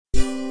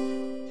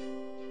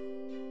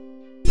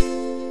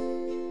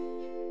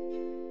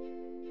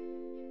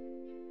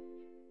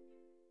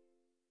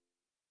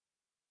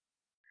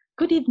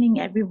Good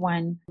evening,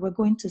 everyone. We're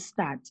going to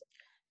start.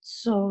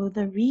 So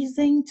the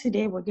reason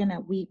today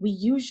we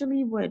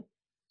usually would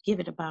give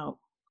it about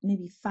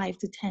maybe 5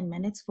 to 10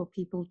 minutes for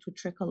people to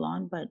trickle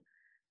on, but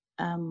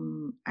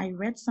I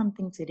read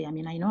something today. I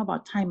mean, I know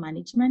about time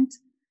management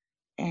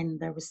and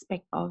the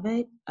respect of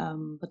it,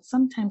 but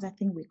sometimes I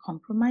think we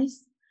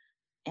compromise,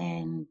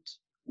 and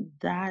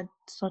that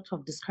sort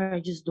of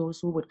discourages those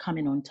who would come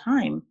in on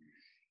time.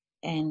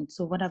 And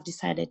so what I've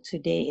decided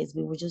today is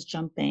we will just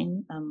jump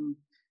in.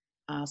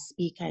 Our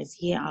speaker is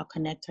here, our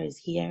connector is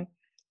here,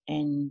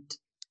 and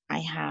I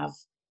have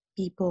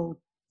people,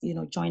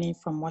 joining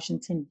from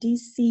Washington,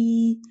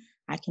 D.C.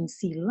 I can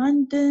see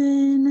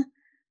London.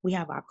 We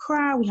have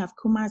Accra, we have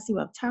Kumasi, we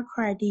have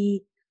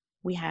Takoradi,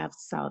 we have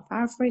South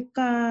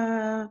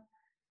Africa,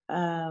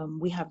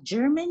 we have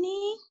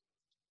Germany.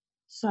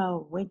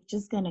 So we're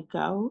just gonna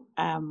go.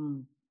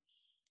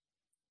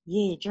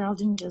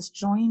 Geraldine just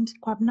joined.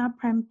 Kwabna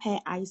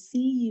Prempe, I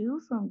see you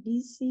from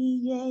DC.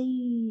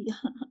 Yay!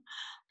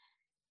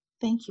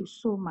 Thank you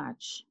so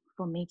much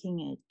for making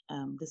it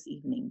this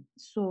evening.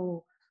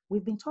 So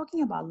we've been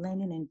talking about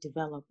learning and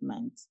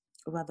development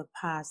over the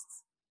past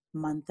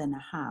month and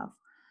a half,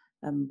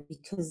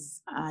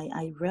 because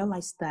I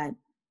realized that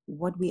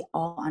what we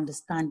all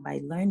understand by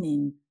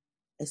learning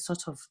is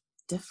sort of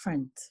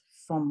different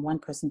from one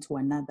person to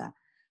another.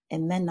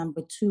 And then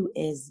number two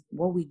is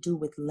what we do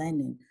with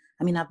learning.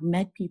 I mean, I've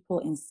met people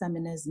in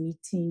seminars,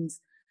 meetings,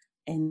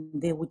 and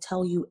they will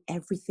tell you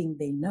everything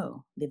they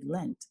know, they've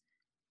learned,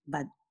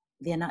 but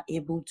they're not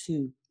able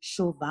to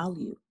show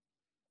value,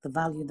 the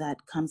value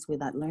that comes with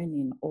that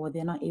learning, or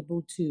they're not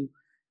able to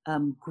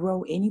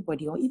grow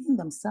anybody or even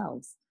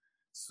themselves.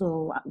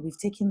 So we've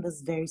taken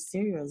this very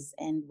serious,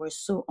 and we're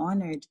so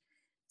honored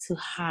to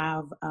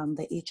have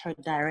the HR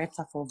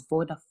director for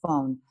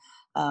Vodafone.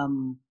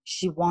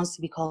 She wants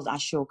to be called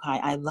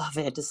Ashiokai. I love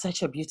it. It's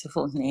such a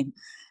beautiful name.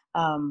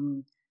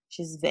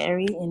 She's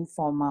very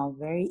informal,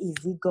 very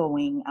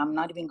easygoing. I'm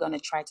not even going to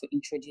try to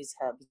introduce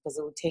her because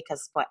it will take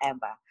us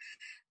forever.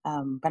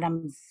 But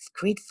I'm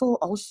grateful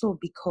also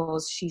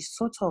because she's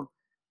sort of,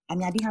 I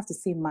didn't have to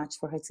say much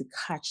for her to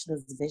catch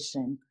this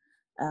vision.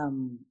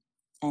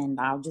 And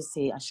I'll just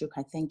say,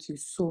 Ashiokai, thank you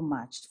so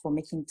much for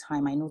making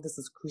time. I know this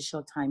is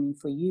crucial timing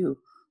for you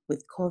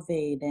with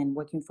COVID and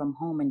working from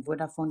home and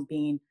Vodafone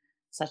being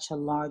such a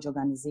large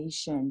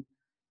organization.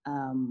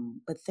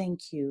 But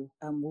thank you.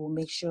 We'll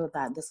make sure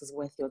that this is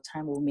worth your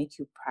time. We'll make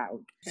you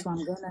proud. So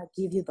I'm going to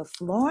give you the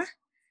floor,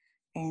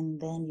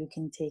 and then you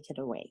can take it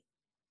away.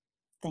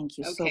 Thank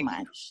you so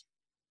much.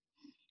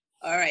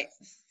 All right.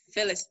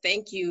 Phyllis,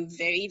 thank you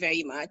very,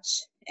 very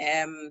much.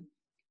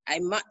 I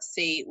must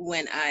say,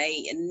 when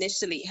I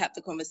initially had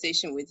the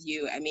conversation with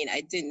you,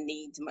 I didn't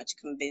need much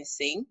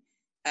convincing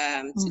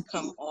to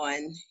come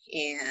on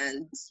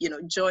and,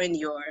 join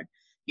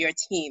your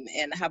team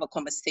and have a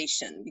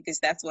conversation, because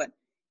that's what,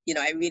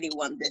 I really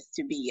want this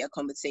to be, a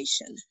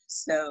conversation.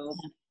 So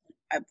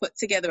I put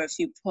together a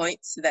few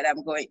points that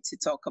I'm going to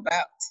talk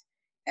about.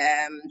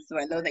 So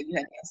I know that you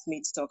had asked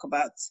me to talk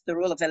about the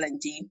role of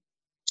L&D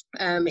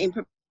in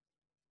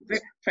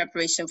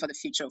preparation for the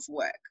future of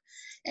work.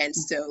 And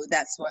so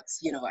that's what,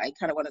 I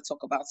kind of want to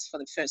talk about for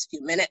the first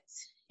few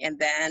minutes. And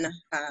then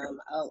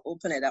I'll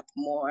open it up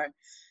more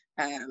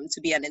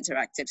to be an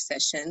interactive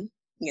session,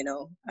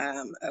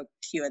 a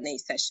Q&A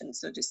session,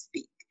 so to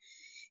speak.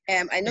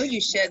 I know you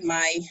shared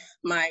my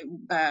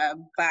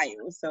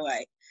bio, so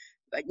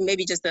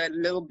maybe just a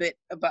little bit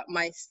about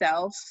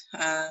myself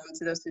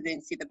to those who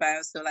didn't see the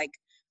bio. So like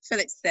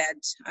Philip said,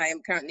 I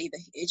am currently the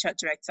HR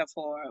director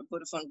for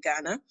Vodafone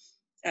Ghana.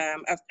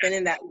 I've been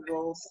in that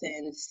role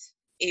since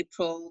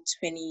April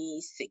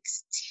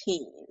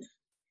 2016.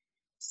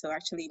 So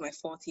actually my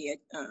fourth year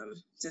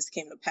just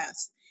came to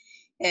pass.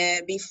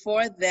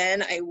 Before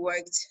then, I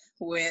worked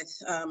with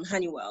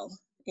Honeywell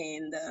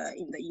in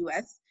the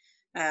US,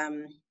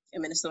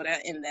 in Minnesota,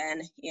 and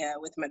then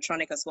with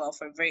Medtronic as well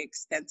for a very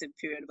extensive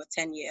period of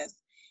 10 years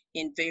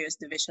in various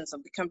divisions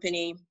of the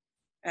company,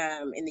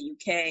 in the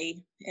UK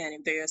and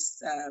in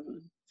various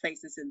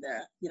places in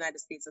the United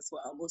States as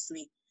well,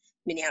 mostly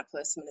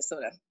Minneapolis,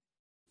 Minnesota.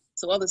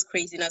 So all this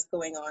craziness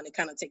going on, it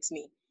kind of takes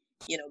me,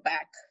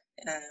 back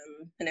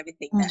and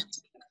everything that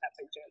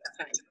happened during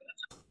that time.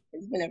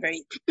 It's been a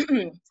very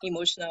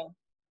emotional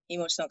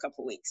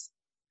couple of weeks.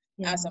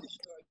 Yeah. As I'm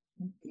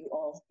sure you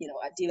all,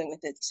 are dealing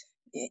with it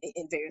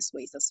in various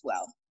ways as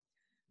well.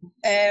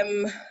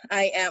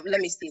 I am,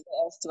 let me see,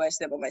 what else do I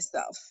say about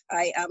myself?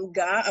 I am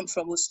Ga, I'm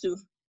from Wusu,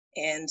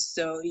 and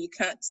so you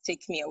can't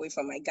take me away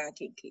from my Ga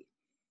Kinki.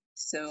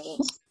 So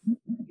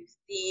you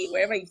see,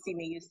 wherever you see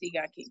me, you see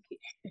Ga Kinki.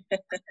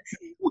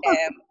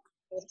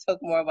 We'll talk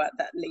more about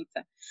that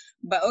later.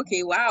 But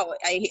okay, wow,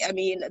 I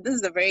mean, this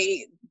is a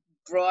very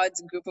broad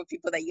group of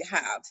people that you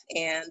have,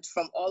 and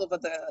from all over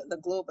the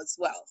globe as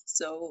well.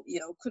 So,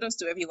 kudos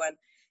to everyone.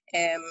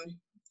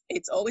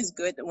 It's always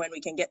good when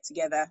we can get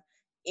together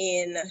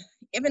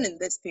even in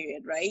this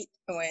period, right?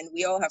 When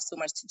we all have so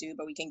much to do,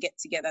 but we can get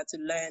together to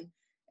learn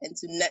and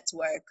to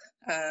network,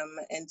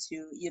 and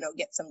to,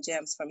 get some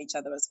gems from each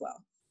other as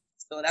well.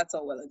 So that's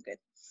all well and good.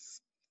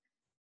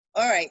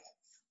 All right.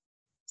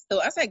 So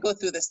as I go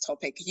through this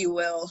topic,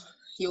 you'll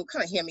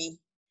kind of hear me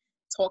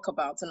talk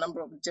about a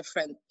number of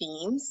different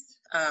themes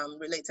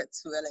related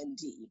to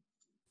L&D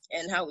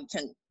and how we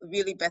can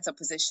really better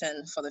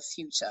position for the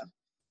future.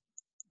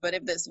 But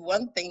if there's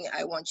one thing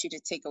I want you to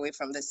take away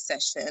from this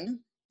session,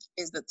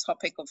 is the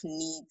topic of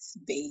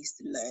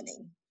needs-based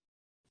learning.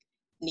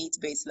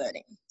 Needs-based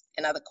learning.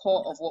 And at the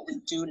core of what we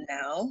do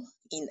now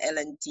in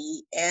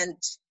L&D and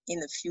in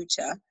the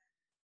future,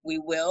 we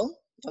will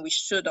and we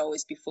should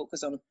always be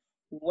focused on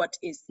what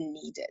is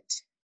needed.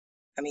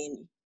 I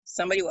mean,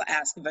 somebody will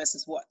ask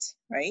versus what,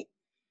 right?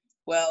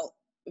 Well,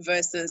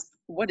 versus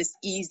what is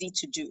easy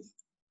to do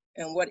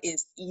and what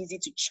is easy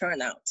to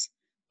churn out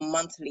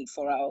monthly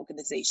for our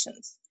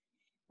organizations.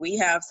 We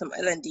have some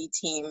L&D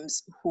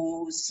teams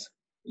who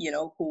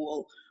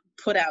will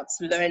put out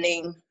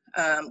learning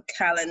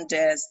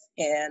calendars,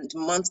 and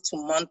month to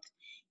month,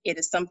 it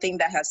is something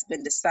that has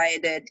been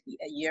decided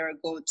a year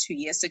ago, 2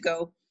 years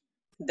ago,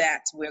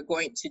 that we're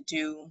going to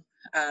do,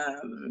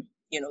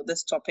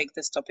 this topic.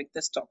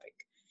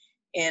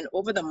 And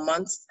over the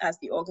months, as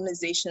the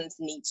organization's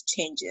needs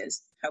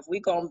changes, have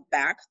we gone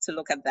back to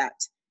look at that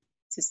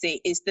to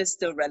say, is this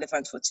still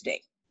relevant for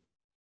today?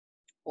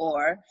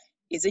 Or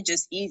is it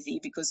just easy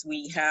because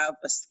we have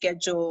a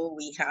schedule,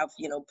 we have,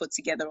 put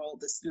together all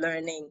this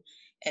learning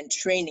and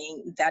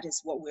training, that is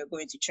what we're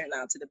going to churn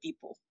out to the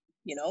people,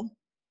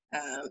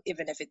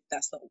 even if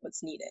that's not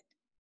what's needed.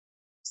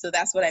 So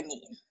that's what I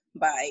mean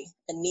by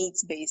a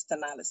needs-based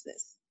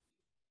analysis.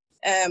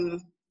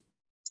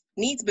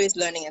 Needs-based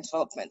learning and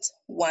development.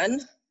 One,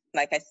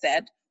 like I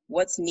said,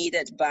 what's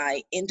needed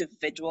by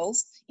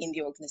individuals in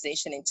the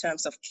organization in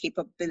terms of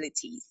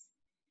capabilities.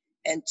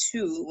 And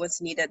two, what's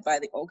needed by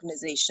the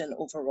organization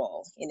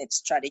overall in its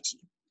strategy.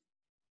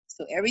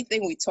 So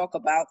everything we talk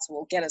about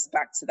will get us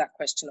back to that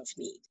question of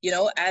need.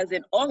 As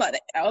in all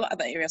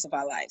other areas of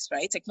our lives,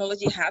 right?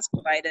 Technology has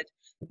provided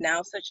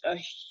now such a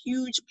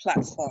huge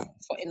platform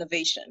for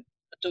innovation,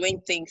 for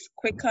doing things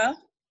quicker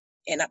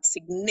and at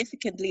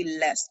significantly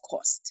less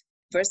cost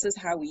versus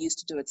how we used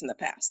to do it in the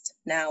past.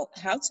 Now,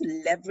 how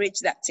to leverage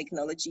that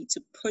technology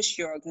to push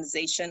your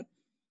organization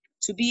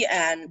to be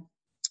an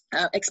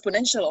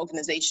exponential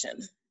organization.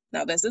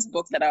 Now, there's this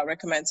book that I'll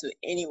recommend to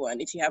anyone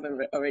if you haven't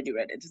already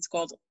read it. It's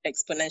called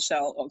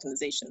Exponential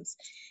Organizations,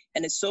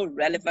 and it's so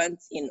relevant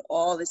in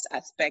all its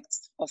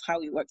aspects of how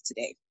we work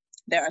today.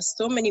 There are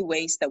so many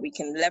ways that we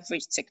can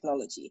leverage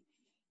technology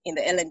in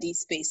the L&D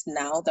space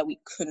now that we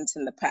couldn't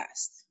in the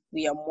past.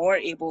 We are more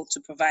able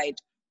to provide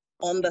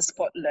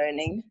on-the-spot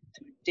learning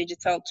through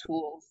digital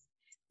tools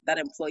that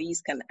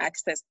employees can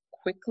access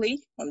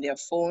quickly on their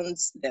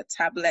phones, their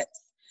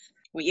tablets.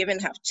 We even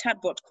have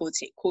chatbot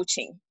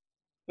coaching,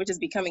 which is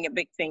becoming a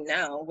big thing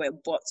now, where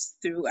bots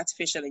through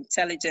artificial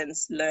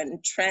intelligence learn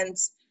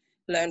trends,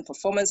 learn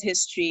performance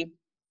history,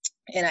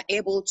 and are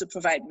able to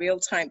provide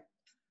real-time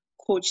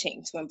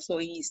coaching to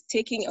employees,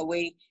 taking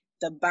away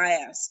the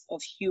bias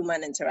of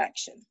human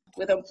interaction.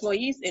 With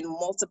employees in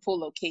multiple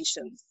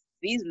locations,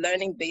 these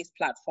learning-based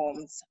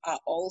platforms are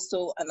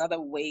also another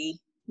way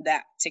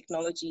that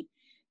technology,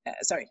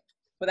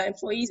 with our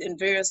employees in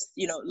various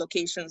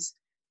locations,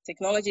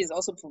 technology is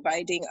also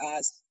providing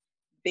us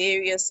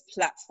various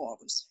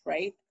platforms,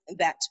 right,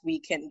 that we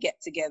can get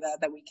together,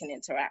 that we can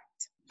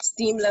interact.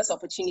 Seamless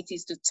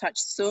opportunities to touch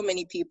so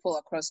many people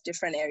across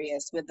different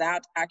areas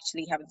without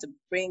actually having to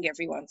bring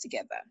everyone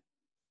together.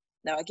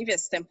 Now, I'll give you a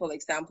simple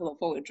example of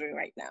what we're doing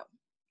right now.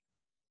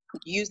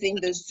 Using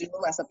the Zoom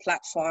as a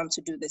platform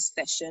to do this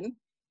session,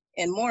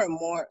 and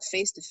more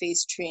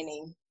face-to-face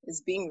training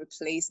is being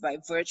replaced by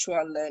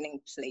virtual learning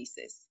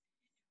places.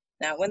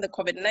 Now, when the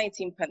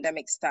COVID-19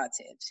 pandemic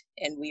started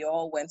and we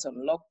all went on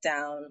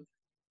lockdown,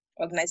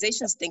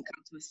 organizations didn't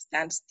come to a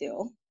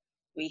standstill.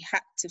 We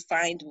had to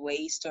find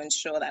ways to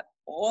ensure that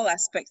all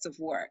aspects of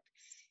work,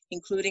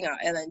 including our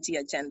L&D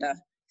agenda,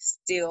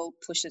 still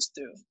pushes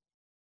through.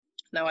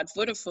 Now at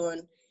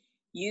Vodafone,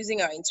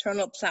 using our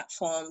internal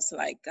platforms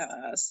like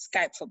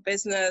Skype for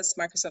Business,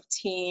 Microsoft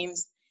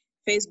Teams,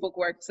 Facebook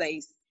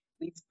Workplace,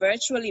 we've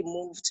virtually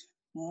moved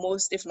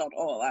most, if not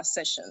all, our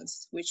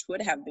sessions, which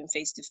would have been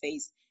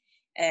face-to-face,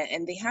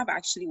 and they have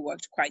actually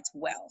worked quite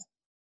well.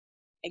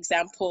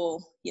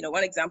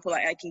 One example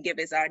I can give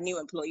is our new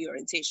employee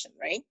orientation,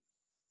 right?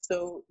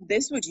 So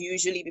this would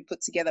usually be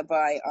put together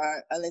by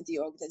our L&D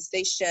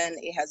organization.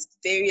 It has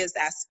various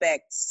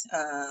aspects,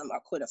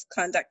 our code of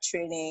conduct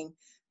training,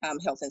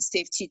 health and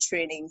safety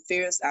training,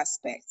 various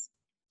aspects.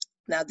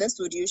 Now this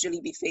would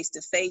usually be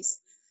face-to-face,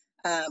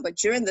 but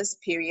during this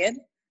period,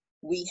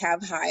 we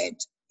have hired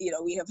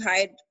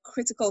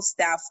critical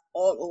staff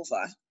all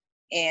over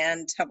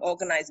and have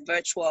organized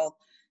virtual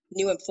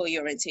new employee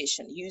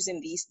orientation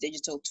using these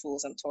digital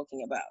tools I'm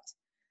talking about.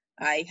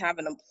 I have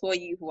an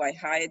employee who I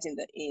hired in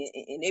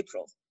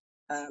April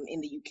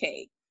in the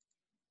UK.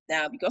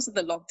 Now, because of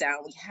the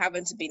lockdown, we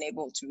haven't been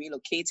able to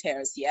relocate her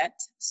as yet.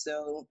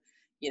 So,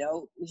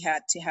 we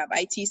had to have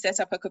IT set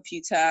up a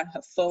computer,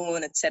 her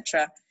phone,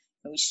 etc.,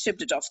 and we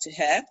shipped it off to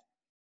her.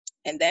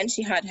 And then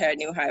she had her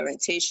new hire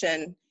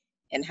orientation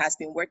and has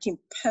been working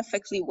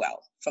perfectly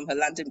well from her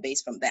London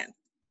base from then.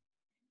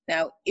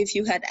 Now, if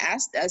you had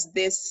asked us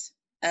this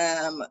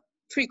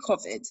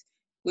pre-COVID,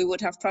 we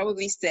would have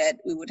probably said,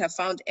 we would have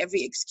found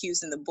every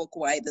excuse in the book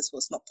why this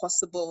was not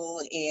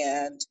possible.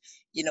 And,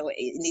 you know,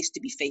 it needs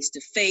to be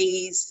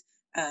face-to-face.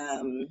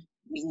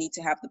 We need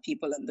to have the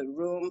people in the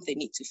room. They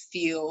need to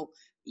feel,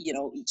 you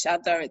know, each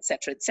other, et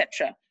cetera, et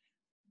cetera.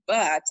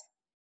 But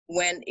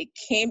when it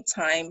came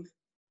time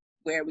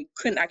where we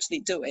couldn't actually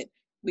do it,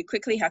 we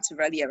quickly had to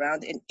rally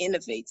around and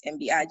innovate and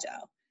be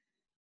agile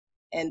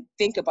and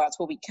think about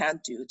what we can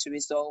do to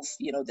resolve,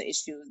 you know, the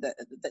issue,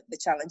 the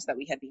challenge that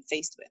we had been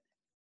faced with.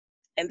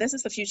 And this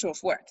is the future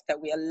of work that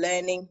we are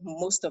learning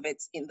most of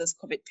it in this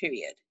COVID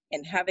period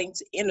and having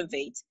to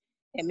innovate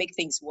and make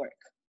things work.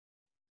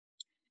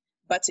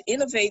 But to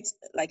innovate,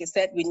 like I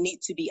said, we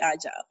need to be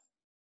agile.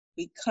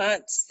 We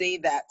can't say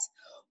that,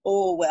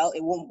 oh, well,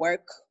 it won't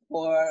work,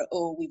 or,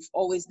 oh, we've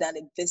always done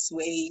it this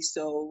way,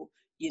 so,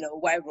 you know,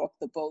 why rock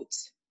the boat?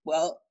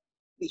 Well,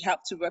 we have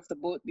to rock the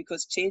boat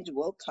because change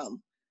will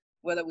come,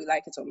 whether we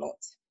like it or not.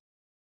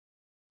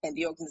 And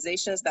the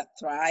organizations that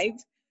thrive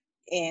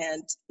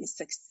and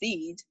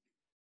succeed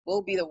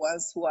will be the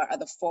ones who are at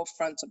the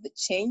forefront of the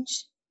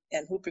change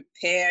and who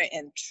prepare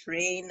and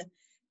train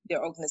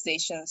their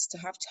organizations to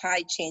have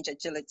high change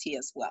agility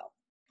as well.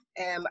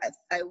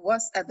 I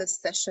was at this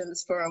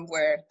sessions forum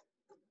where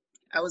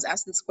I was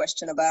asked this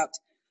question about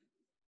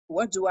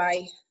what do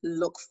I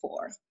look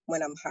for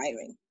when I'm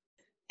hiring?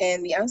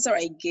 And the answer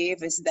I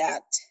gave is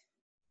that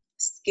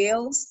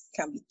skills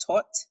can be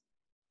taught.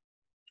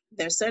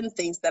 There are certain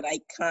things that I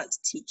can't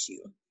teach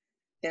you.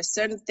 There are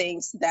certain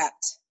things that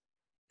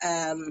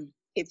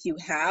if you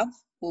have,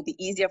 will be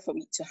easier for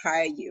me to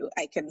hire you.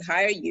 I can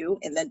hire you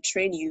and then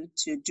train you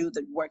to do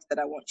the work that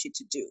I want you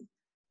to do.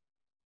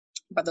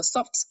 But the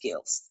soft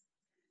skills,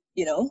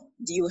 you know,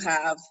 do you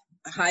have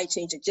a high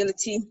change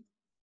agility?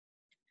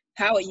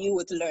 How are you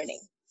with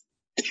learning?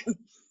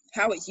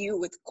 How are you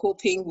with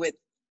coping with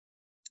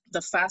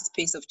the fast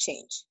pace of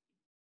change?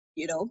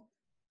 You know,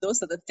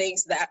 those are the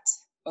things that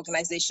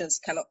organizations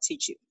cannot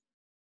teach you.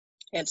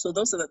 And so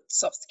those are the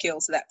soft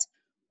skills that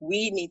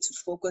we need to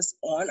focus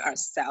on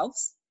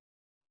ourselves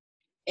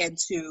and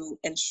to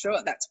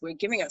ensure that we're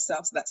giving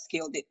ourselves that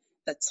skill,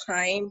 the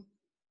time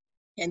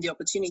and the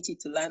opportunity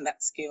to learn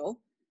that skill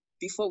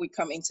before we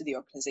come into the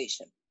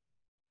organization.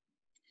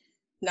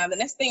 Now, the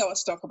next thing I want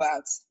to talk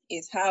about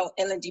is how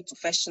L&D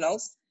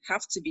professionals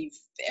have to be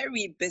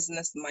very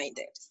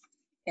business-minded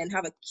and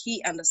have a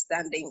key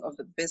understanding of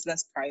the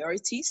business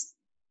priorities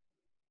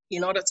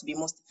in order to be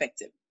most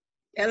effective.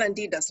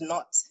 L&D does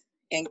not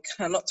and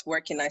cannot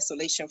work in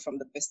isolation from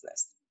the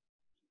business.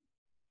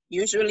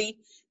 Usually,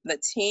 the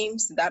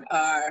teams that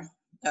are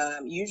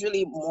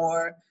usually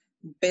more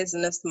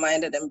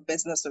business-minded and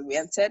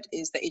business-oriented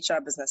is the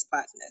HR business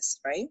partners,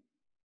 right?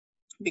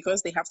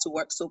 Because they have to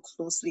work so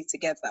closely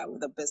together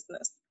with the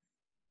business.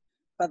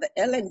 But the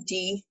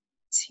L&D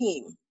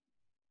team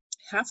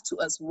have to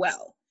as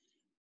well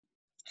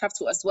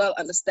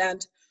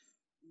understand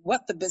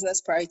what the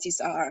business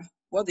priorities are,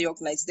 what the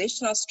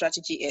organizational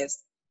strategy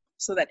is,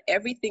 so that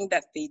everything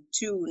that they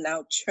do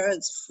now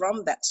turns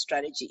from that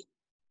strategy.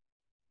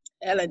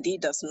 L&D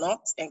does not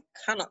and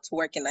cannot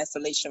work in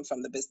isolation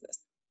from the business.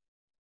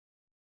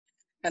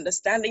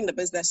 Understanding the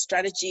business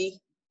strategy,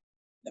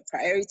 the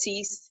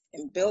priorities,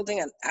 and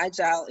building an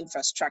agile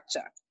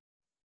infrastructure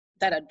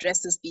that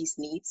addresses these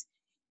needs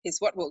is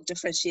what will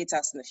differentiate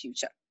us in the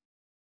future.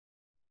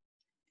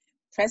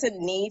 Present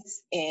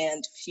needs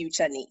and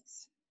future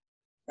needs,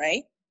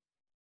 right?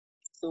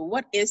 So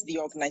what is the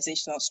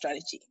organizational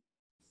strategy?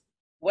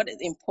 What is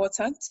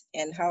important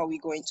and how are we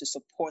going to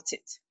support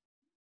it?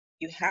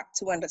 You have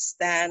to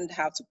understand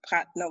how to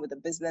partner with the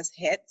business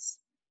heads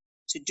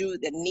to do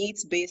the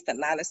needs-based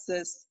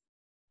analysis,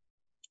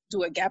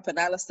 do a gap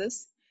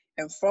analysis,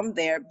 and from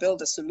there,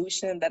 build a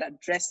solution that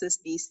addresses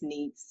these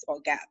needs or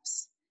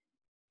gaps.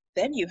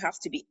 Then you have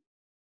to be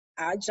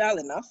agile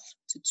enough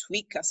to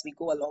tweak as we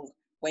go along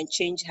when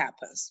change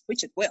happens,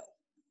 which it will.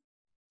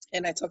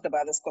 And I talked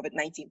about this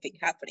COVID-19 thing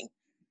happening.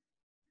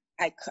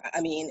 I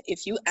mean,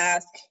 if you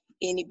ask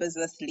any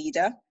business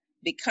leader,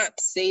 they can't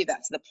say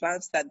that the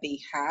plans that they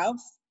have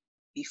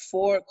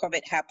before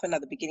COVID happened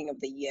at the beginning of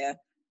the year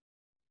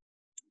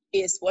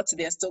is what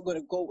they're still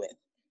going to go with,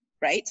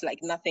 right? Like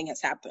nothing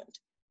has happened.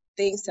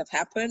 Things have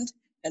happened.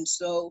 And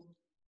so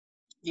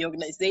the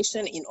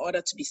organization, in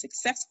order to be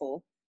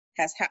successful,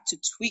 has had to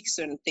tweak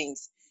certain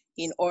things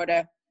in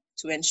order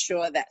to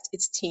ensure that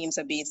its teams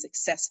are being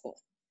successful.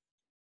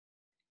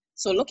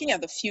 So looking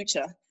at the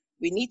future,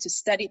 we need to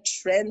study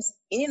trends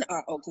in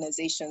our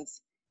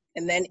organizations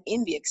and then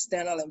in the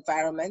external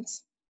environment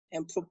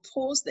and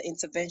propose the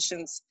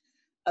interventions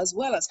as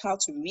well as how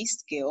to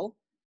reskill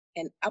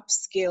and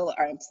upskill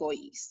our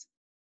employees.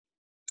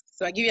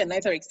 So I'll give you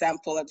another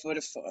example at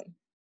Vodafone.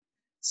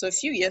 So a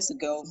few years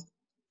ago,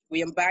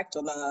 we embarked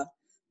on a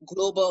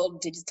global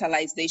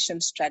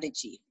digitalization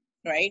strategy,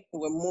 right?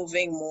 We're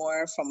moving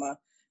more from a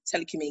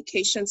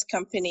telecommunications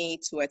company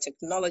to a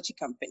technology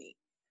company,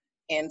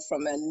 and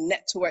from a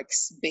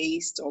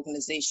networks-based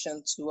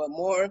organization to a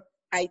more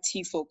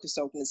IT-focused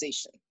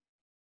organization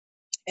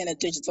and a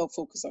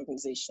digital-focused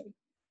organization.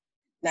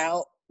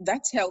 Now,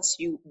 that tells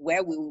you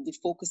where we will be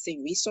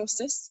focusing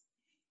resources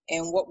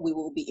and what we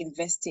will be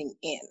investing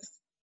in.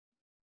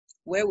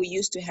 Where we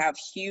used to have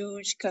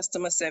huge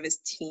customer service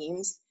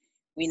teams,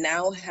 we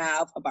now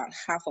have about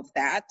half of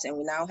that, and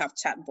we now have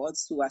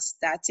chatbots who are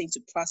starting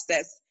to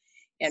process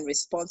and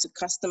respond to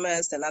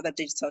customers and other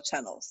digital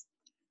channels,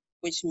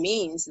 which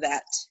means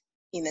that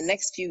in the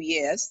next few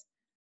years,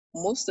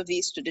 most of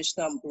these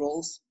traditional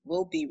roles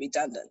will be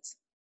redundant.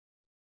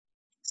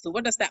 So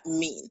what does that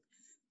mean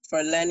for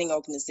a learning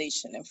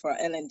organization and for our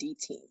L&D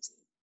teams?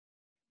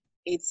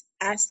 It's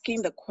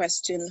asking the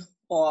question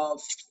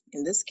of,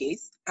 in this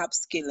case,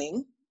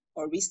 upskilling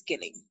or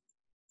reskilling.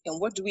 And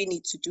what do we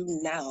need to do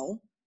now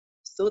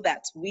so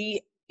that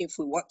we, if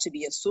we want to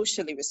be a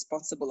socially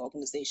responsible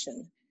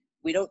organization,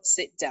 we don't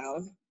sit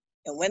down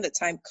and when the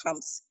time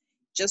comes,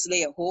 just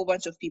lay a whole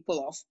bunch of people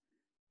off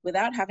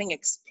without having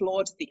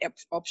explored the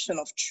option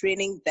of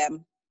training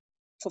them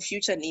for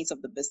future needs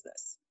of the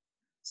business.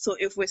 So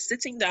if we're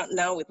sitting down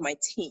now with my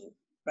team,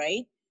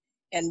 right,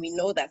 and we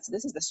know that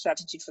this is the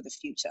strategy for the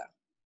future,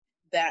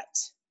 that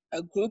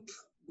a group,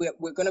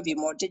 we're going to be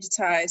more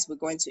digitized, we're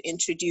going to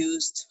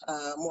introduce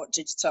more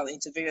digital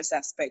into various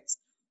aspects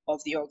of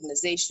the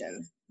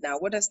organization. Now,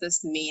 what does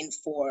this mean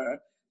for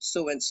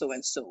so and so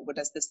and so? What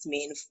does this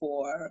mean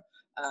for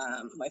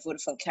my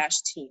Vodafone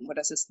Cash team? What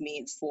does this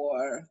mean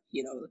for,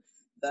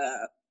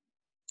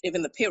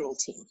 even the payroll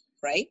team,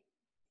 right?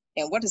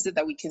 And what is it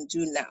that we can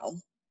do now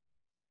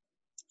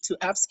to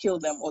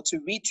upskill them or to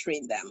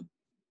retrain them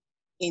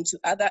into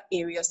other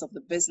areas of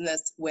the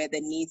business where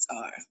the needs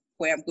are,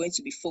 where I'm going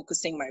to be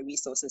focusing my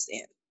resources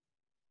in.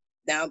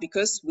 Now,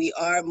 because we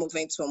are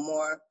moving to a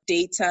more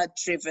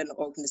data-driven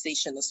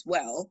organization as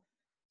well,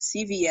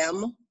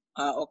 CVM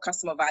or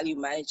customer value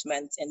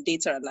management and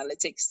data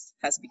analytics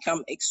has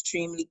become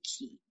extremely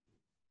key.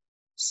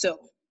 So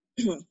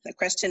the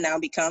question now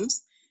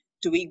becomes,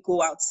 do we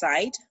go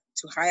outside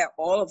to hire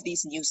all of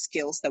these new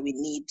skills that we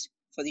need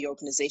for the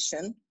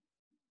organization,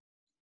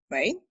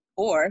 right?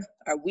 Or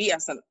are we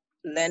as a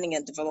learning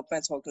and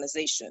development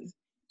organization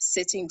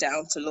sitting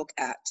down to look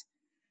at,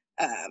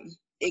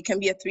 it can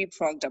be a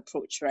three-pronged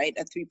approach, right?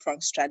 A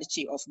three-pronged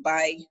strategy of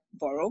buy,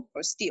 borrow,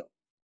 or steal.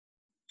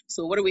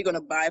 So what are we going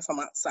to buy from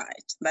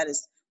outside? That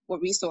is,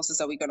 what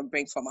resources are we going to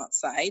bring from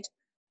outside?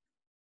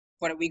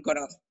 What are we going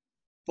to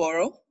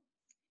borrow?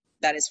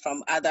 That is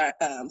from other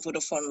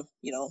Vodafone,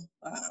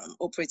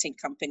 operating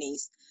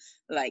companies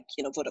like,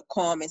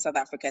 Vodacom in South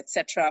Africa,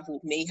 etc., who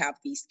may have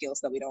these skills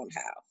that we don't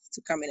have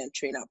to come in and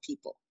train our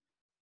people,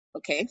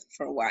 okay,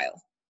 for a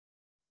while.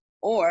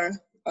 Or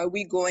are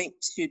we going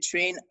to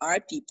train our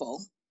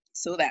people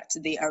so that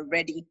they are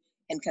ready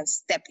and can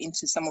step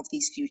into some of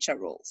these future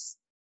roles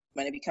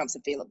when it becomes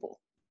available?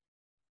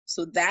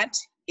 So that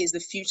is the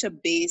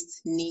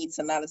future-based needs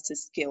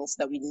analysis skills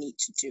that we need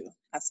to do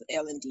as an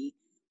L&D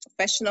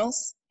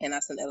professionals and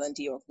as an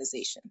L&D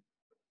organization.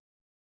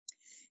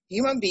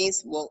 Human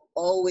beings will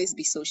always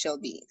be social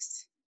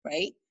beings,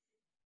 right?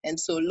 And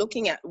so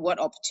looking at what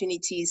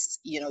opportunities,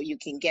 you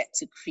can get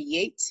to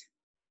create,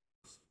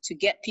 to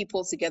get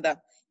people together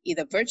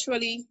either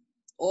virtually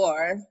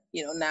or,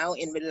 now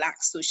in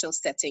relaxed social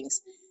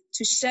settings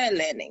to share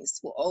learnings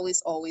will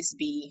always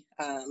be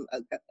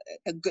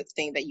a good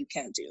thing that you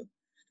can do.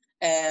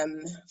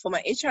 For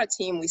my HR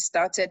team, we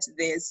started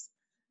this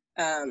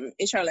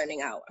HR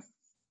Learning Hour.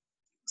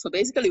 So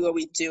basically what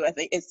we do, I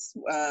think it's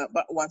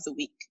about once a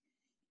week.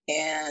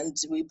 And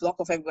we block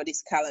off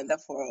everybody's calendar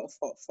for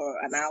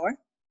an hour.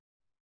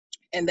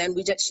 And then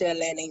we just share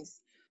learnings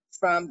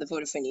from the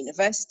Vodafone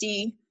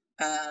University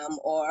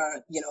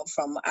or,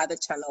 from other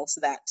channels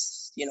that,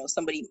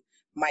 somebody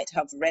might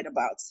have read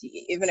about,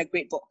 even a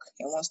great book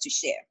and wants to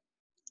share.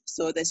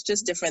 So there's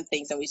just different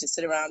things that we just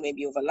sit around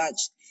maybe over lunch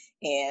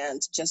and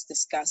just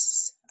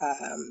discuss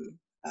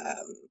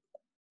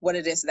what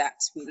it is that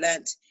we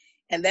learned.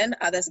 And then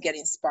others get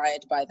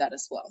inspired by that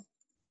as well.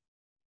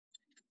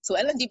 So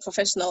L&D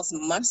professionals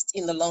must,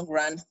 in the long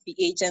run, be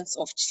agents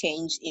of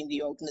change in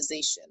the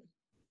organization.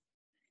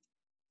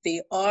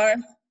 They are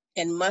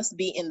and must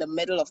be in the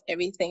middle of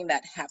everything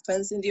that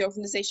happens in the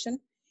organization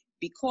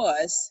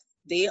because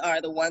they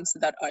are the ones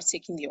that are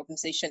taking the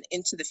organization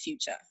into the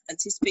future,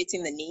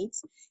 anticipating the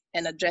needs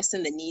and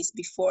addressing the needs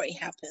before it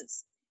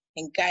happens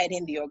and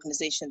guiding the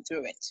organization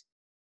through it.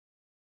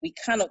 We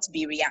cannot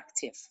be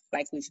reactive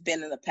like we've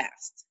been in the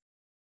past.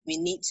 We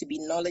need to be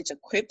knowledge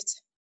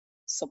equipped,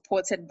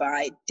 supported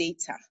by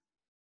data,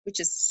 which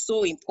is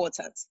so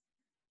important.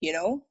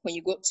 When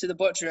you go to the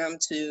boardroom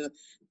to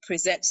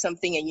present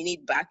something and you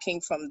need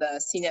backing from the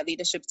senior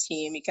leadership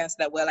team, you can't say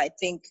that, well, I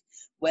think,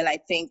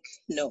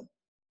 no,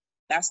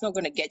 that's not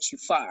going to get you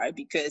far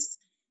because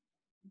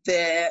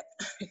the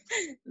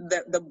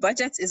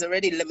budget is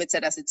already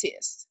limited as it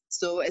is.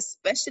 So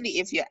especially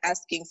if you're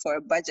asking for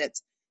a budget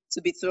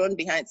to be thrown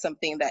behind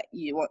something that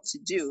you want to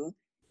do,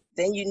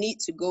 then you need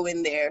to go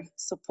in there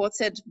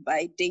supported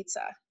by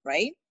data,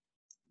 right?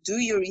 Do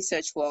your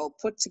research well,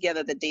 put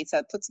together the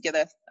data, put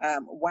together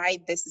why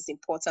this is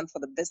important for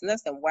the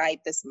business and why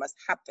this must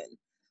happen.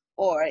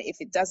 Or if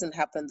it doesn't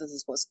happen, this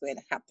is what's going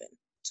to happen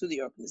to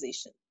the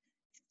organization.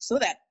 So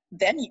that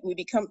then we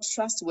become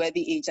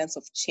trustworthy agents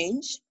of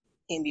change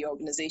in the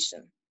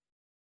organization.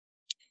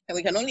 And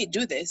we can only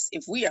do this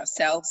if we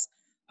ourselves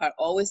are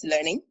always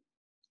learning,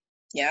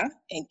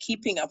 and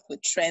keeping up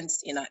with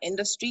trends in our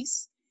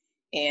industries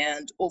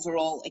and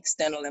overall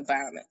external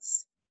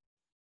environments.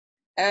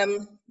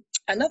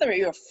 Another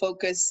area of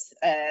focus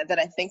that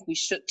I think we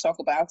should talk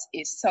about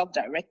is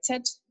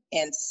self-directed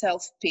and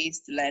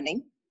self-paced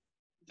learning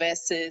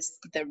versus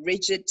the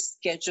rigid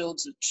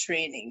scheduled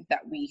training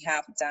that we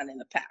have done in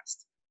the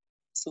past.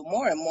 So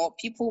more and more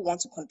people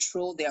want to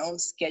control their own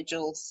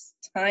schedules.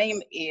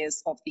 Time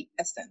is of the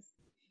essence,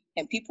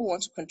 and people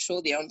want to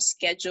control their own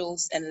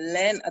schedules and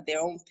learn at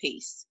their own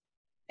pace.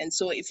 And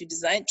so if you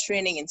design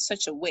training in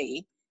such a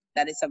way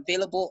that it's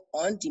available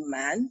on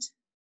demand,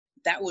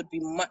 that would be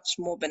much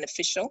more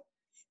beneficial,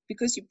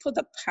 because you put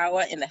the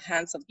power in the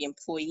hands of the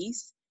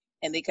employees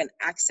and they can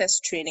access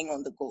training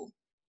on the go,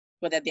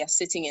 whether they are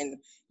sitting in,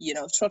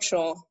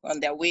 trotro on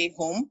their way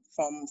home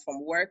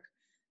from work,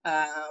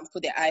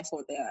 put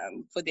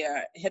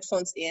their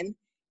headphones in,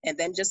 and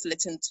then just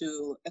listen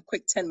to a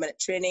quick 10-minute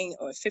training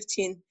or a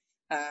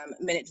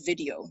 15-minute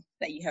video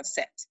that you have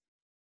set.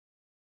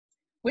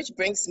 Which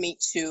brings me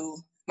to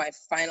my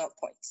final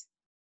point.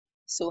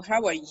 So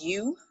how are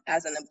you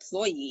as an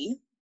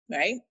employee,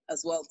 right,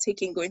 as well,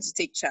 going to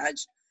take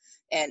charge?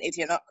 And if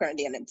you're not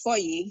currently an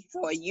employee,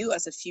 how are you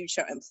as a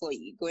future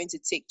employee going to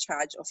take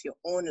charge of your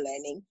own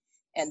learning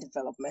and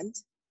development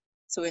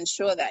to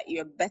ensure that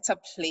you're better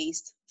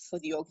placed for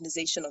the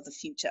organization of the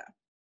future?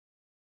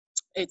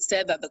 It's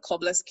said that the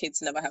cobbler's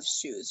kids never have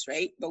shoes,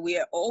 right? But we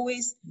are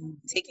always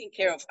taking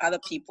care of other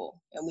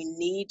people, and we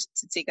need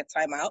to take a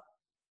time out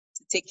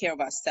to take care of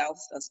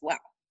ourselves as well.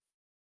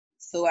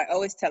 So I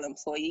always tell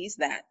employees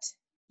that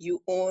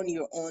you own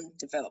your own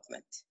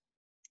development.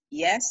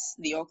 Yes,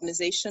 the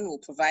organization will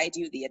provide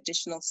you the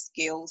additional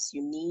skills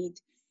you need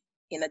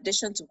in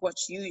addition to what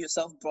you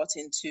yourself brought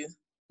into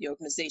the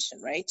organization,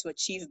 right, to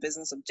achieve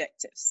business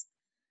objectives.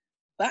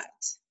 But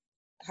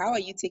how are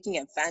you taking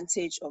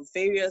advantage of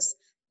various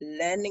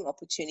learning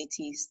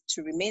opportunities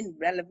to remain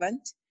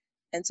relevant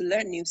and to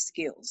learn new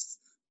skills?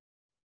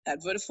 At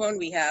Vodafone,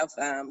 we have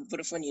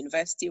Vodafone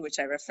University, which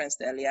I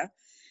referenced earlier,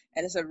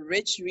 and it's a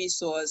rich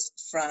resource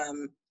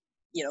from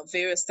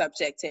various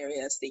subject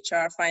areas,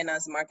 HR,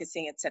 finance,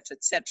 marketing,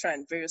 etc.,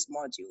 and various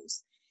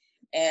modules.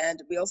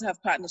 And we also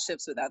have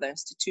partnerships with other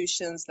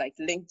institutions like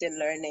LinkedIn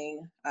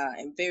Learning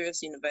and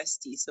various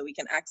universities, so we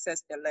can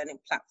access their learning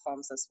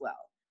platforms as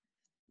well.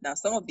 Now,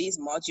 some of these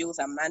modules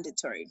are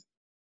mandatory,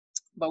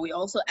 but we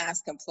also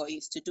ask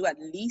employees to do at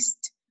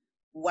least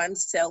one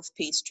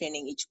self-paced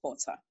training each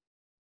quarter.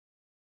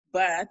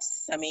 But,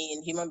 I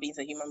mean, human beings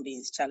are human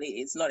beings, Charlie.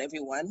 It's not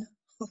everyone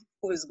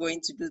who is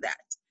going to do that,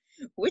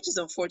 which is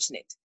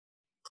unfortunate.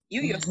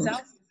 You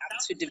yourself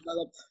have to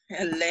develop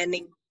a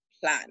learning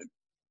plan.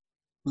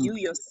 You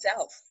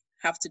yourself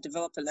have to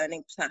develop a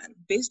learning plan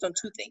based on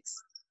two things.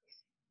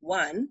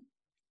 One,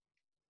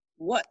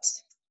 what,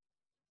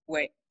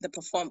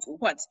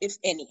 if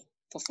any,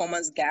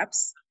 performance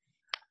gaps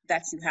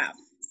that you have?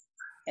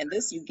 And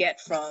this you get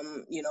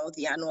from,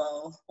 the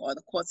annual or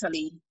the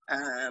quarterly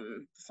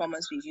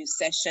performance review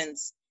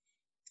sessions,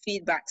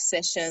 feedback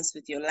sessions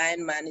with your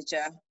line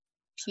manager,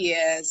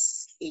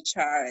 peers,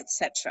 HR,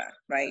 etc.,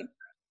 right?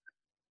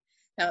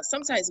 Now,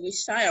 sometimes we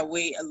shy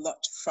away a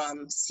lot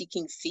from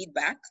seeking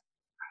feedback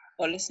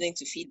or listening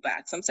to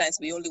feedback. Sometimes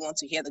we only want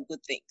to hear the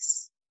good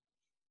things.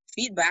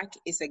 Feedback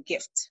is a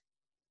gift.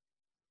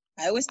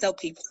 I always tell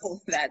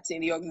people that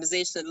in the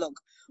organization, look,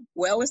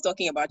 we're always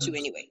talking about you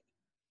anyway.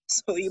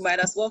 So you might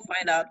as well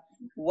find out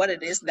what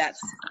it is that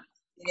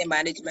senior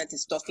management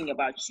is talking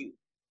about you,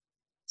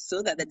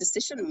 so that what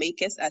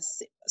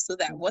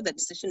the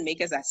decision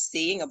makers are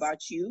saying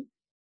about you,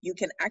 you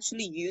can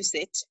actually use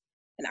it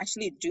and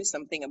actually do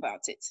something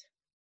about it.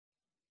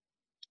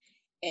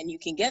 And you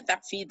can get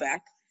that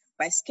feedback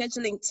by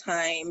scheduling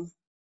time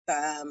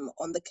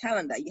on the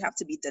calendar. You have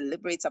to be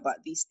deliberate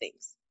about these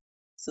things.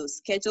 So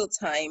schedule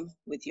time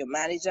with your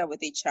manager,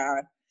 with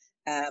HR.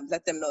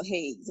 Let them know,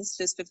 hey, this is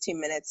just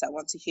 15 minutes. I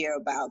want to hear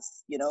about,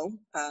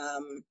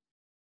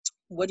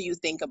 what do you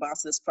think about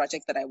this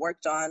project that I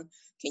worked on?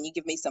 Can you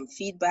give me some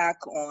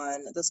feedback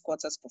on this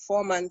quarter's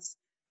performance?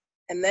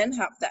 And then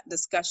have that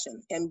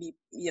discussion. And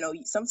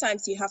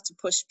sometimes you have to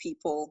push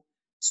people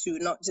to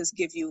not just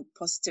give you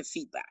positive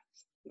feedback,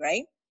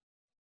 right?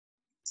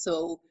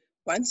 So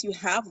once you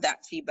have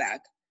that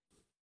feedback,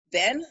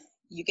 then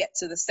you get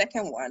to the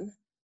second one,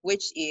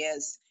 which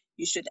is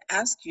you should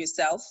ask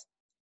yourself,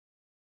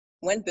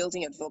 when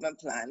building a development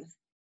plan,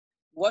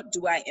 what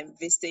do I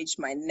envisage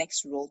my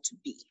next role to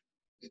be?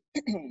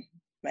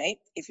 Right?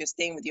 If you're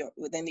staying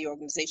within the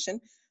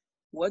organization,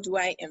 what do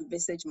I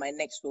envisage my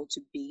next role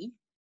to be?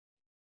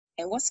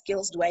 And what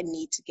skills do I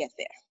need to get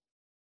there?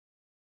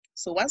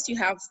 So once you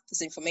have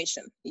this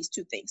information, these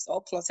two things all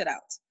plotted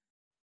out,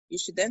 you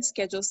should then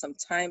schedule some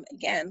time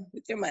again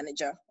with your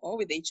manager or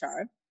with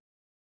HR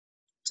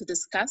to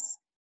discuss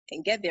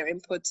and get their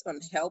input on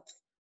help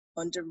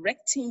on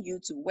directing you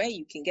to where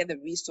you can get the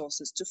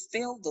resources to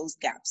fill those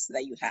gaps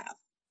that you have.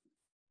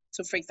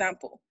 So for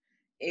example,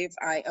 if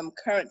I am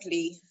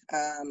currently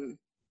an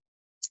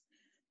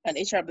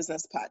HR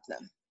business partner,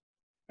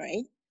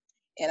 right?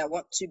 And I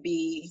want to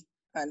be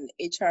an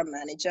HR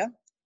manager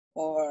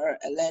or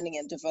a learning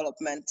and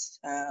development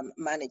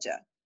manager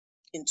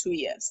in 2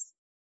 years.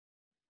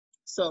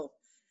 So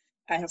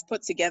I have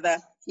put together,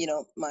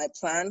 my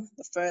plan.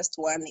 The first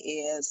one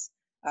is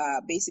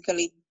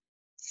basically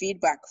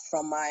feedback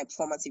from my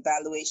performance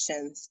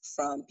evaluations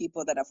from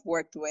people that I've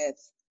worked with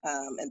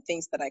and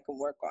things that I can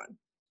work on.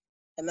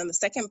 And then the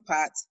second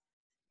part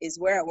is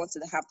where I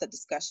wanted to have the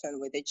discussion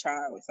with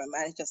HR, with my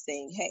manager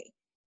saying, hey,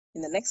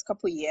 in the next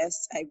couple of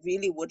years, I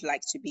really would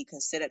like to be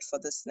considered for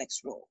this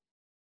next role.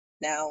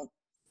 Now,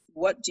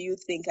 what do you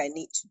think I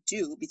need to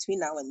do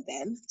between now and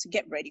then to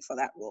get ready for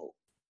that role?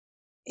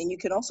 And you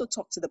can also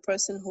talk to the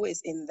person who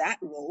is in that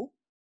role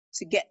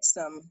to get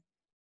some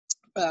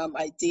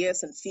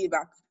ideas and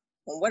feedback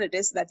on what it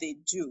is that they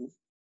do,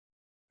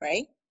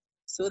 right?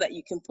 So that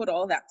you can put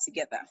all that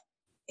together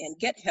and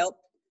get help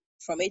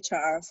from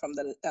HR, from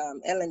the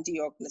L&D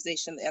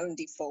organization, the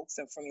L&D folks,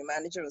 and from your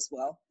manager as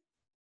well,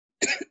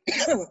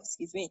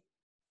 excuse me,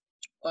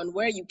 on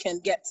where you can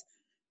get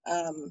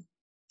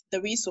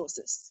the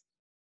resources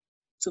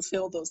to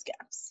fill those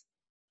gaps,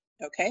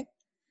 okay?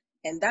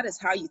 And that is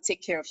how you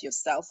take care of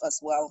yourself as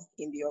well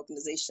in the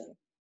organization.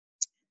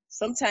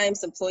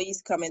 Sometimes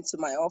employees come into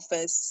my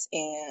office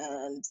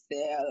and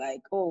they're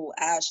like, oh,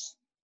 Ash,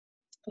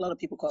 a lot of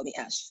people call me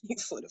Ash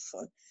for the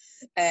phone.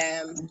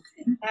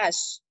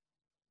 Ash,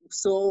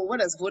 so what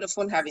does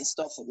Vodafone have in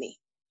store for me?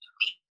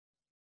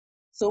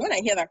 So when I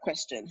hear that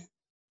question,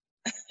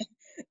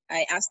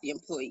 I ask the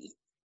employee,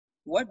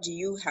 what do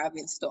you have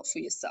in store for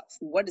yourself?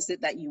 What is it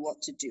that you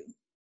want to do?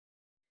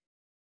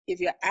 If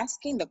you're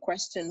asking the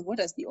question, what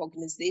does the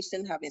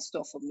organization have in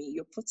store for me?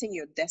 You're putting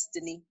your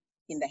destiny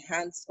in the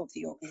hands of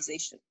the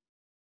organization.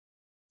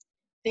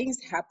 Things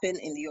happen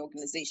in the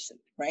organization,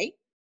 right?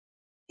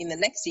 In the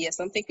next year,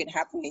 something could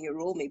happen and your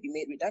role may be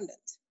made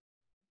redundant.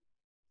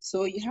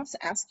 So you have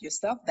to ask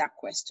yourself that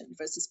question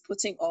versus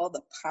putting all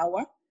the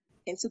power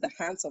into the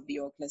hands of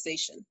the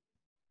organization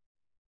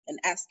and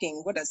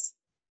asking, what does,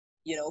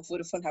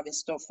 Vodafone have in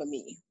store for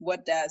me?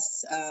 What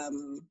does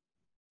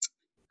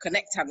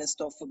Connect have in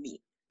store for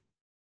me?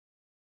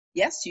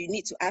 Yes, you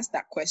need to ask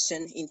that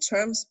question in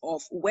terms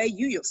of where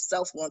you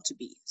yourself want to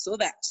be, so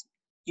that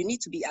you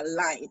need to be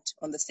aligned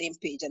on the same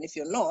page. And if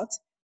you're not,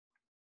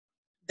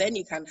 then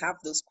you can have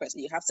those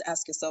questions. You have to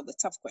ask yourself the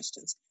tough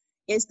questions.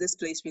 Is this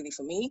place really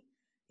for me?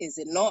 Is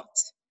it not?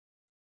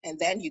 And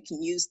then you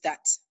can use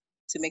that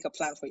to make a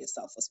plan for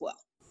yourself as well.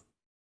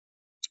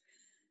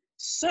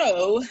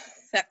 So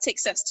that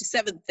takes us to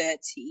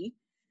 7:30.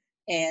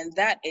 And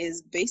that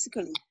is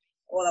basically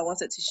all I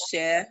wanted to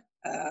share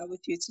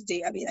with you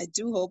today. I mean, I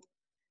do hope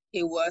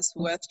it was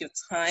worth your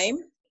time.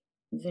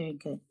 Very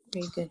good.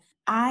 Very good.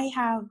 I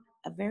have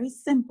a very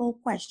simple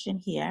question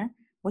here,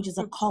 which is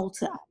a call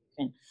to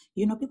action.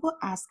 People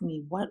ask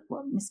me, what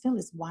Miss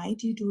Phyllis, why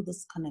do you do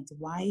this Connect?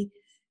 Why,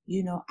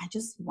 I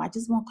just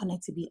want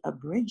Connect to be a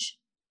bridge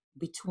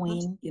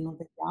between,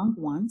 the young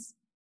ones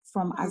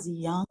from as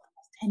young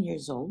as 10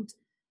 years old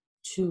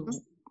to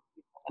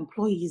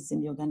employees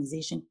in the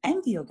organization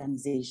and the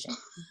organization.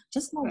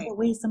 Just like the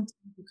way sometimes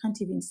you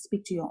can't even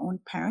speak to your own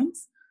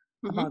parents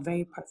about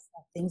very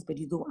personal things, but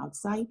you go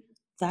outside.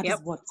 That is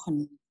what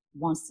Connect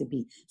wants to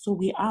be. So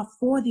we are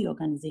for the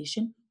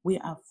organization, we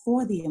are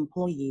for the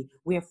employee,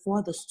 we are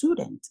for the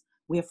student,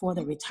 we are for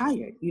the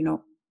retired,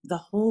 the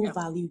whole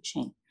value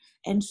chain.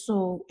 And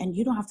so, and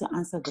you don't have to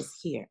answer this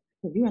here,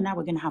 because you and I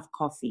were going to have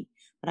coffee,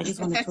 but I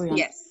just want to throw you on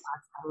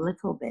a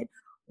little bit,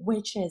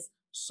 which is,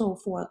 so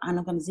for an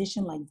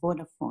organization like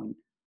Vodafone,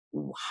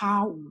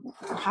 how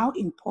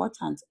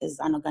important is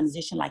an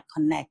organization like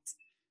Connect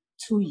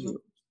to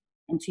you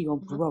and to your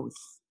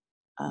growth?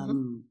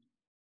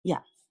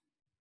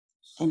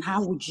 And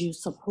how would you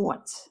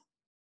support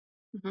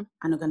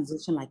an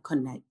organization like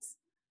Connect?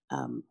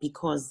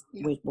 Because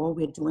what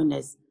we're doing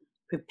is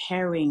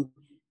preparing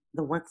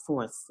the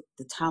workforce,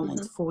 the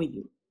talent for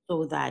you,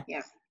 so that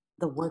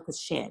the work is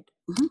shared.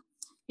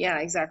 Yeah,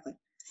 exactly.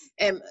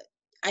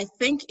 I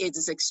think it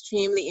is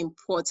extremely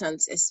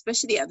important,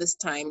 especially at this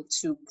time,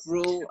 to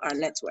grow our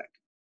network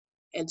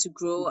and to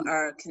grow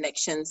our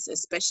connections,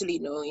 especially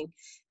knowing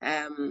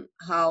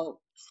how,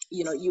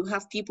 you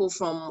have people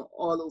from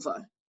all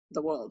over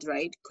the world,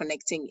 right,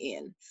 connecting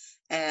in.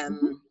 I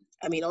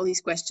mean, all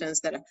these questions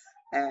that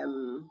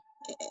I'm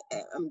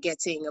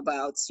getting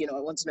about, I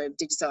want to know if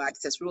digital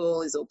access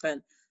role is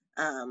open,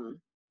 and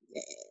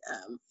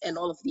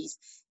all of these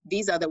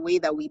are the way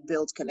that we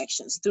build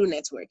connections, through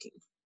networking,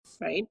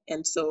 right?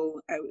 And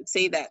so I would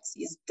say that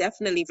it's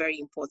definitely very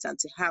important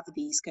to have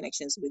these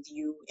connections with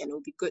you, and it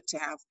will be good to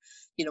have,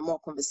 more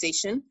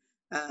conversation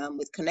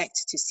with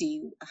Connect to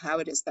see how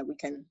it is that we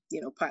can,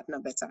 partner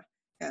better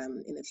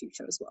in the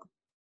future as well.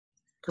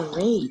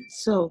 Great.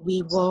 So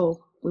we will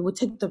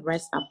take the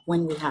rest up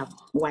when we have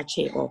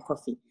wache or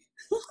coffee.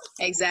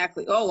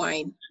 Exactly. Or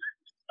wine.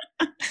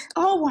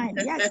 Oh, wine.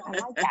 Yes, I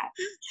like that.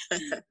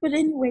 But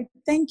anyway,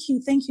 thank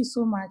you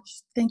so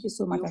much. Thank you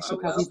so much, You are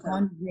Ashiokai. We've welcome.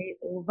 gone way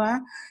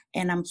over,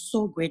 and I'm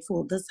so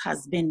grateful. This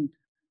has been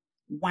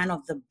one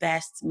of the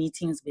best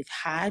meetings we've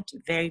had.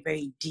 Very,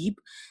 very deep,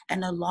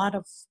 and a lot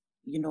of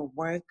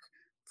work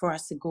for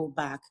us to go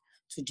back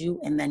to do,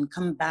 and then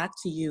come back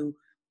to you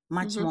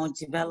much more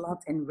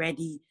developed and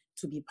ready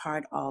to be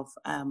part of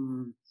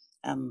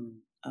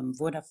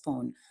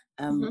Vodafone.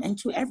 And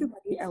to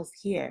everybody else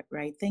here,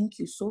 right? Thank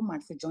you so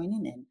much for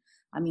joining in.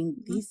 I mean,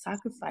 these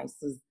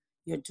sacrifices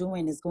you're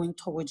doing is going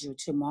towards your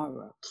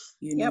tomorrow.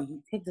 Yep.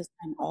 You take this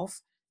time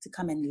off to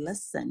come and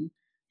listen.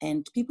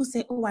 And people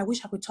say, oh, I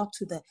wish I could talk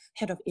to the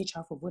head of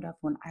HR for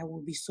Vodafone. I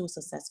will be so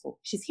successful.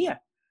 She's here,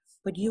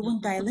 but you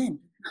won't dial in.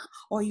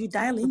 Or you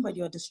dial in, but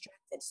you're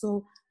distracted.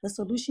 So the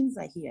solutions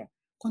are here.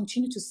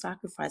 Continue to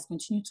sacrifice,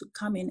 continue to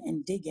come in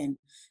and dig in.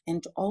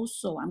 And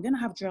also, I'm going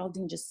to have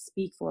Geraldine just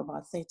speak for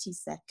about 30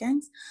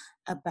 seconds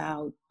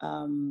about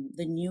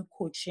the new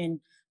coaching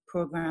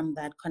program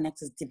that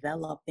Connect is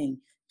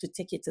developing to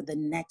take it to the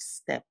next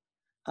step.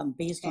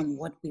 Based on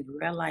what we've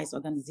realized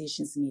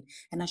organizations need.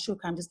 And Ashok,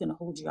 I'm just going to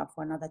hold you up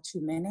for another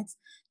 2 minutes,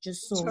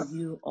 just so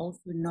you also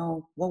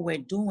know what we're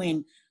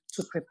doing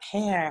to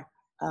prepare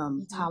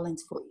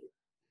talent for you.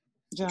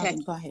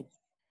 Geraldine, go ahead.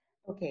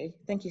 Okay,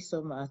 thank you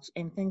so much.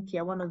 And thank you.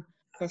 I want to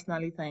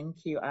personally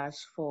thank you,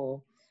 Ash,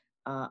 for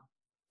a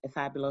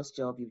fabulous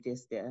job you've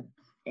just done.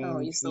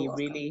 And you're so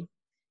welcome.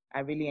 I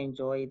really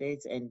enjoyed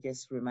it, and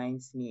just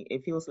reminds me,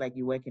 it feels like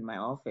you work in my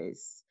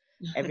office.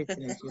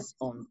 Everything is just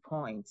on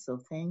point. So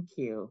thank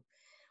you.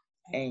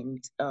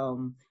 And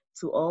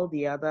to all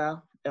the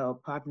other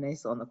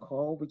partners on the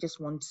call,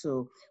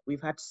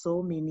 we've had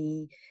so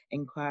many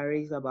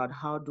inquiries about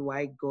how do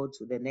I go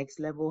to the next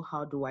level?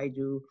 How do I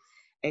do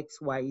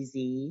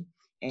XYZ?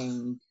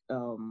 And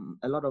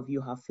a lot of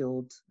you have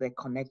filled the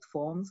Connect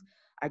forms.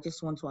 I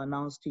just want to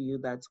announce to you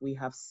that we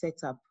have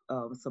set up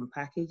some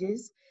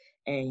packages,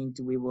 and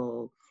we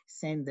will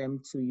send them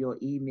to your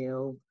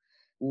email.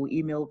 We'll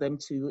email them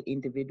to you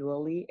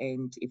individually,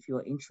 and if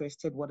you're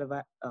interested,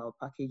 whatever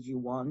package you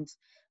want,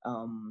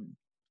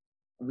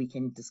 we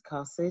can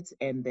discuss it.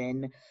 And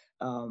then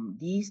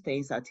these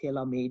things are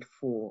tailor-made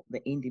for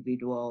the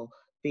individual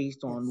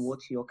based on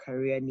what your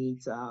career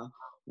needs are,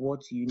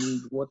 what you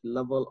need, what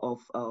level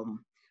of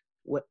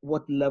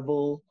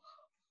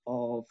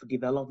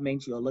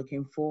development you're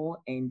looking for,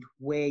 and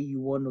where you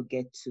want to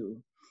get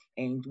to.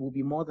 And we'll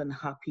be more than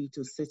happy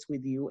to sit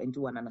with you and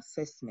do an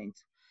assessment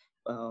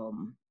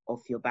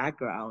of your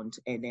background,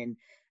 and then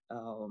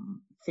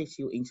fit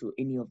you into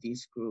any of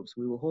these groups.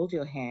 We will hold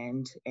your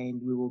hand, and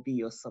we will be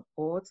your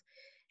support,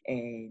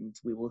 and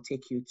we will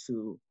take you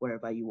to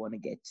wherever you want to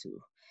get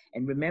to.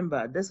 And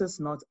remember, this is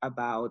not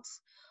about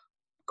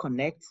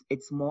Connect,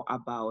 it's more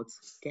about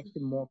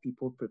getting more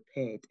people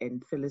prepared.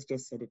 And Phyllis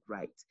just said it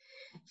right.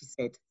 She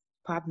said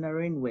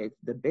partnering with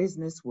the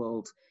business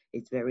world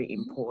is very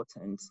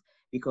important,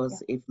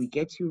 because if we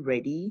get you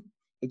ready,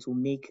 it will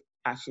make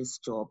Ash's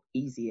job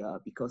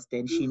easier, because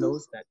then she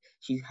knows that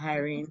she's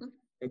hiring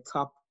the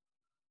top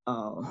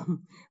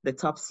the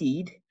top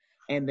seed,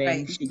 and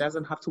then she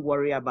doesn't have to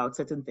worry about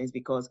certain things,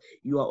 because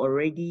you are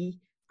already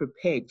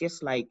prepared,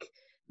 just like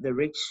the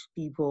rich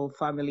people,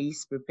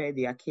 families prepare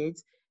their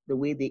kids, the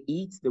way they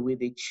eat, the way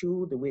they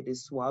chew, the way they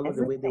swallow,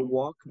 the way they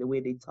walk, the way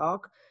they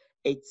talk.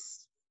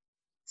 It's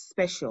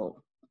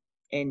special.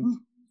 And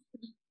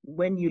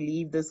when you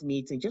leave this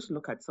meeting, just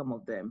look at some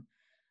of them.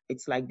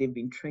 It's like they've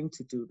been trained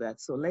to do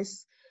that. So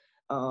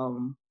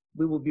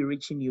we will be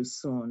reaching you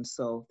soon.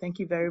 So thank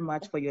you very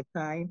much for your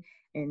time.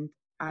 And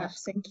Ash,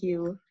 thank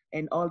you.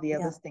 And all the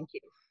others, thank you.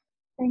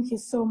 Thank you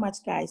so much,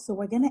 guys. So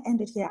we're going to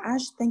end it here.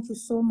 Ash, thank you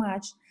so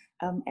much.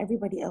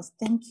 Everybody else,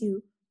 thank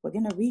you. We're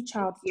going to reach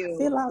out,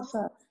 fill out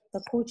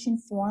the coaching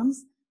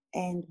forms,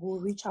 and we'll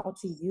reach out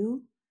to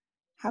you.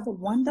 Have a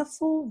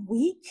wonderful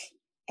week,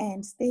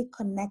 and stay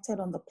connected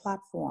on the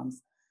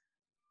platforms.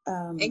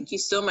 Thank you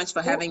so much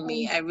for having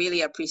me. I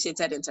really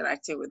appreciated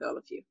interacting with all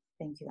of you.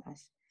 Thank you,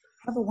 Ash.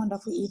 Have a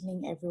wonderful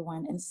evening,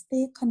 everyone, and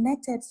stay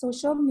connected.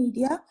 Social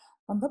media,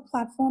 on the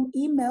platform,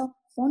 email,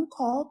 phone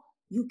call.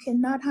 You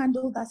cannot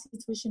handle that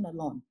situation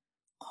alone.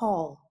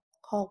 Call.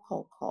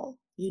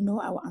 You know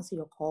I will answer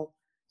your call,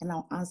 and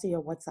I'll answer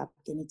your WhatsApp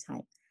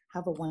anytime.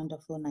 Have a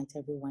wonderful night,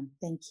 everyone.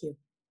 Thank you.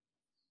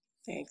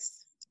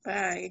 Thanks.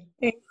 Bye.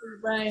 Thank you.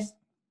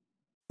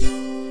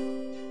 Bye.